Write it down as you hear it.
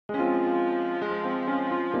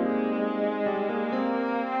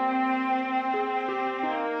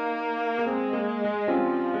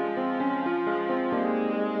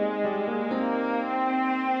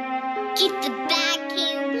Get the bag,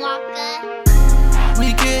 King Walker.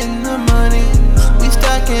 We getting the money, we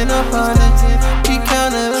stacking up on it. Keep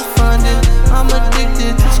counting the funding. I'm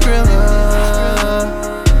addicted to Skrilla.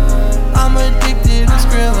 I'm addicted to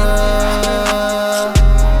Skrilla.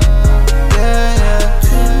 Yeah,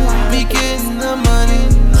 yeah. We getting the money,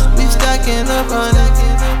 we stacking up on it.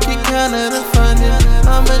 Keep counting the funding.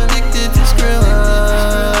 I'm addicted to Skrilla.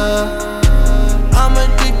 I'm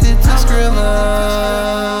addicted to Skrilla.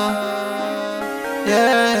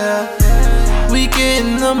 Yeah, yeah. We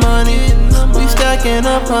getting the money, we stacking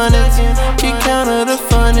up on it. Keep counting the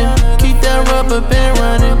funding, keep that rubber band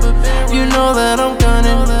running. You know that I'm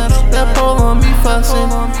gunning, that pole on me fussing.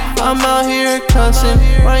 I'm out here cussing,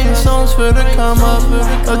 writing songs for the come up,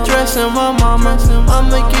 addressing my mama.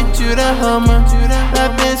 I'ma get you that Hummer,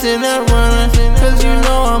 that Benz and that runner, cause you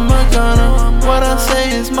know I'm a gunner. What I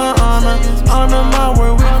say is my honor my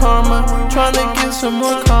word with karma. Tryna get some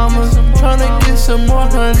more commas, tryna get some more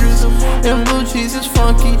hundreds. And blue cheese is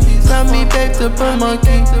funky, got me baked up a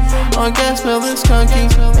monkey. On gas smelling skunky,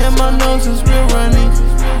 and my nose is real runny.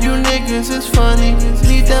 You niggas is funny,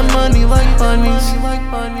 need that money like bunnies.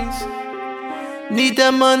 Need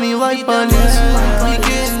that money like bunnies. We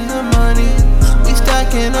getting the money, we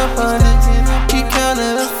stacking up on it. Keep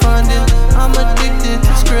counting the funding. I'm addicted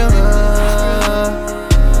to Skrilla.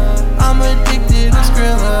 I'm addicted to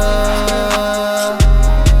Skrilla.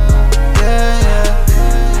 Yeah,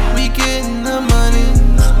 yeah. We getting the money,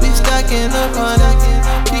 we stacking up on it.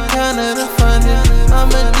 Keep counting the funding. I'm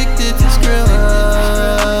addicted to Skrilla.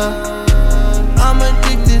 I'm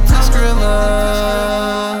addicted to Skrilla.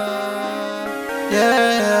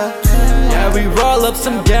 Yeah, yeah. Yeah, we roll up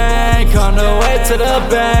some gang on the way to the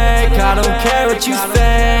bank. I don't care what you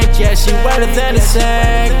think. Yeah, she wetter than a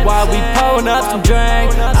sink. While we pulling up some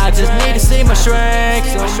drink, I just need to see my shrink.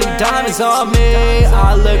 So many diamonds on me,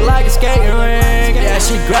 I look like a skating rink. Yeah,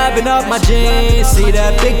 she grabbing up my jeans, see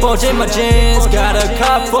that big bulge in my jeans. Got a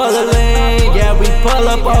cup full of lean. Yeah, we pull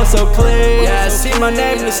up all so clean. Yeah, see my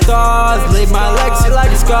name in the stars, leave my legacy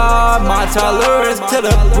like a scar. My tolerance to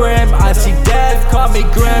the brim. I see death, call me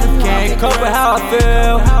grim. Can't cope with how I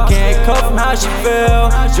feel, can't cope from how she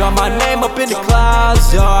feel. Draw my name up in the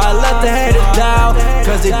clouds, yo, I let the haters down,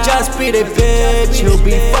 cause it just be the bitch who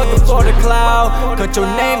be fucking for the cloud. Cut your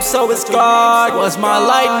name so it's scarred. Was my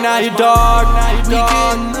light, now you dark. We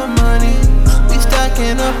getting the money, we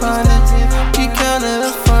stacking up on it. Keep counting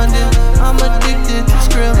the funding. I'm addicted